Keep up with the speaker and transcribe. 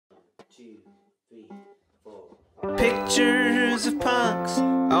2, 3, 4. Pictures of punks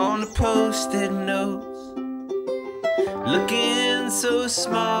on the post-it notes, looking so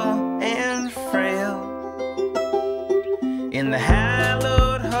small and frail, in the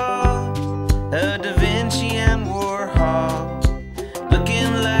hallowed halls of DaVinci and Warhol,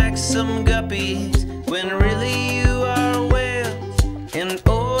 looking like some guppies when really you are whales. And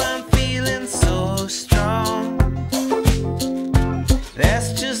oh, I'm feeling so strong.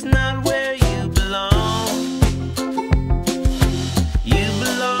 That's just not where you belong. You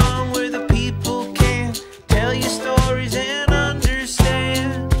belong where the people can tell you stories and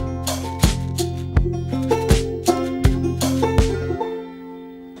understand.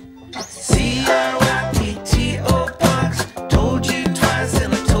 C-R-Y-P-T-O punks, told you twice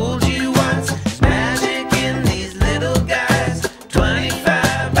and I told you once. There's magic in these little guys,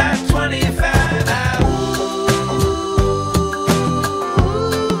 25 by 25.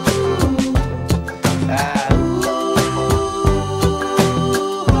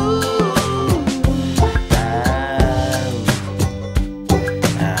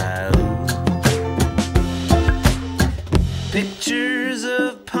 Pictures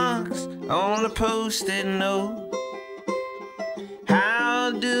of punks on a post-it note.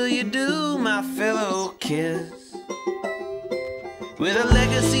 How do you do, my fellow kids? With a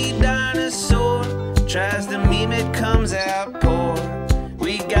legacy dinosaur tries to meme it, comes out poor.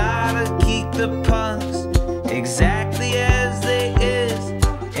 We gotta keep the punks exact.